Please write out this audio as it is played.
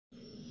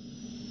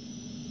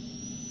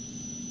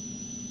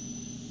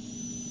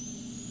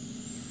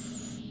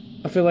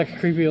I feel like a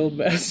creepy old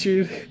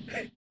bastard.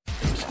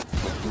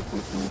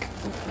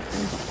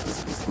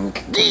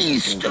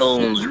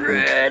 D-Stone's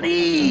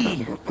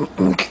ready!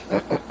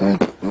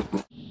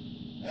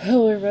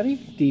 Hello everybody,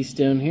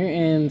 D-Stone here,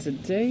 and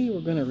today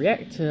we're going to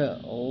react to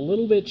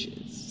Little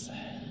Bitches.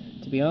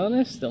 To be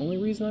honest, the only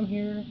reason I'm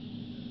here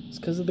is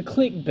because of the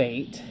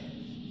clickbait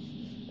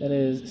that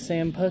is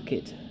Sam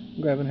Puckett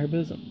grabbing her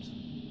bosoms.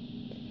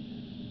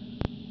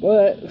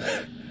 But,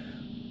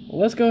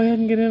 let's go ahead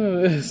and get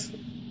into this.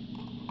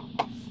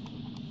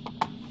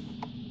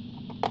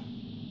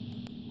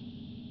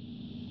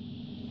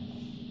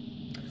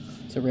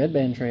 It's a Red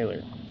Band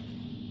trailer,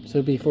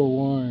 so be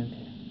forewarned.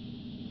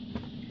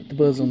 The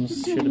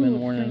bosoms should have been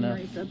worn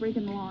enough.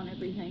 Breaking the law and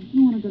everything. I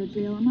don't want to go to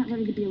jail. I'm not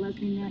ready to be a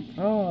lesbian yet.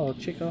 Oh,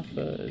 chick off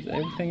is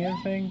everything?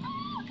 And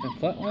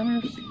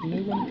flatliners?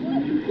 New one?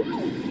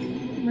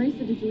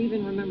 Marisa, did you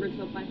even remember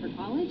to apply for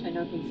college? I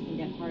know things can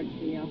get hard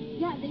for you.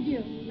 Yeah, they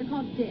do. They're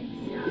called dicks.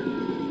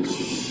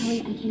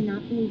 Kelly, I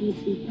cannot believe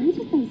you'd be friends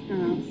with those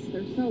girls.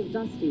 They're so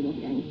dusty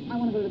looking. I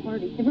want to go to the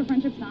party. If our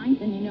friendship's signed,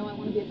 then you know I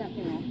want to be at that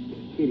funeral.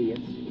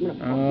 Idiots.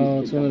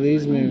 Oh, it's one of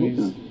these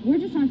movies. We're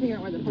just trying to figure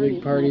out where the party is.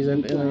 Big parties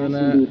at the end of the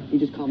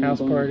night.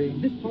 House party.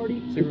 This party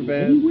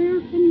Superbad. Anywhere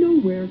and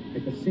nowhere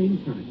at the same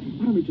time.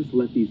 Why don't we just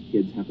let these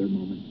kids have their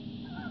moment?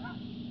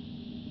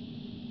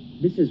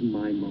 This is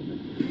my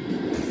moment.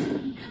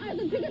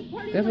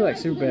 Definitely like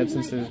Superbad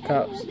since there's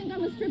cops. I think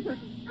I'm a stripper.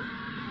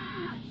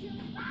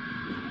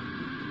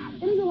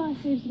 It is the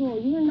last day of school.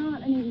 You are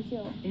not a Navy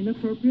SEAL.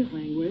 Inappropriate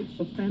language,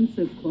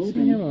 offensive See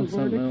clothing. him on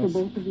something else.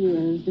 both of you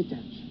is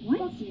detention.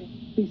 What?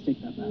 Please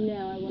take that back.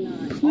 No, I will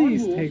not.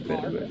 Please take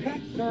that back.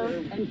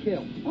 Serve and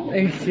kill.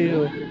 And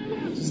kill.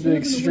 Just the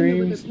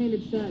extremes.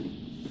 Painted shed.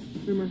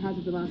 Rumor has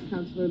it the last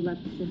counselor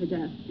left to her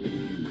death.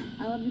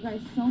 I love you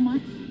guys so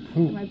much.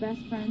 Ooh. You're my best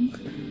friends.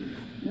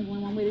 There's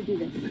only one way to do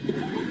this.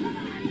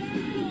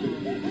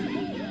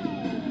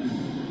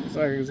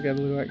 Sorry, it's got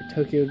to look like a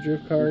Tokyo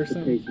Drift car or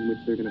something. Case in which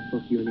they're gonna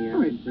fuck you in the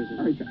ass in prison.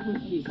 Alright,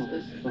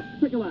 Jesus.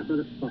 Take a lap,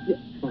 brother. Fuck,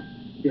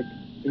 dick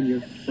in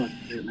your butt.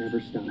 It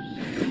never stops.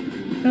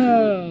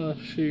 Oh,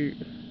 shoot.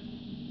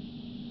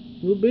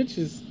 Little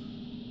Bitches.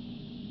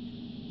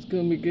 It's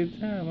gonna be a good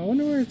time. I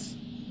wonder where it's...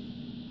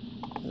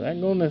 Is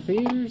that going to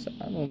theaters?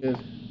 I don't know.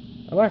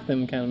 I like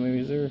them kind of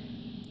movies.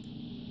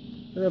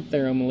 They're up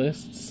there on the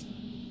lists.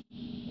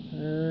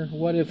 They're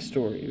what-if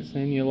stories.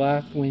 And you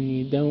laugh when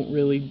you don't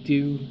really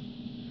do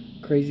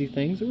crazy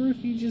things. Or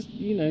if you just,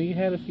 you know, you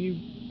had a few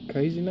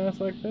crazy nights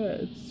like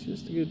that. It's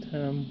just a good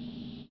time.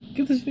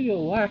 Give this video a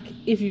like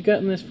if you've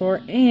gotten this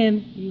far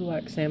and you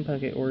like Sam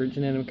Puckett or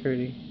Janetta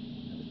McCurdy.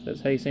 That's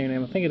how you say your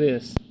name. I think it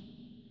is.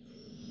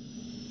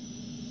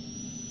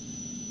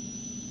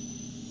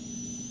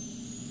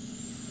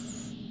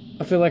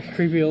 I feel like a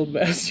creepy old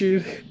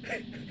bastard.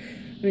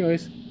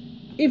 Anyways,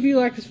 if you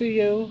like this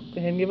video, go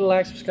ahead and give it a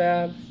like,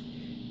 subscribe.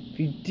 If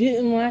you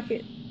didn't like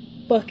it,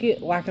 fuck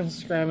it, like and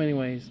subscribe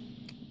anyways.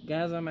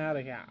 Guys, I'm out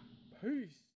of here. Peace.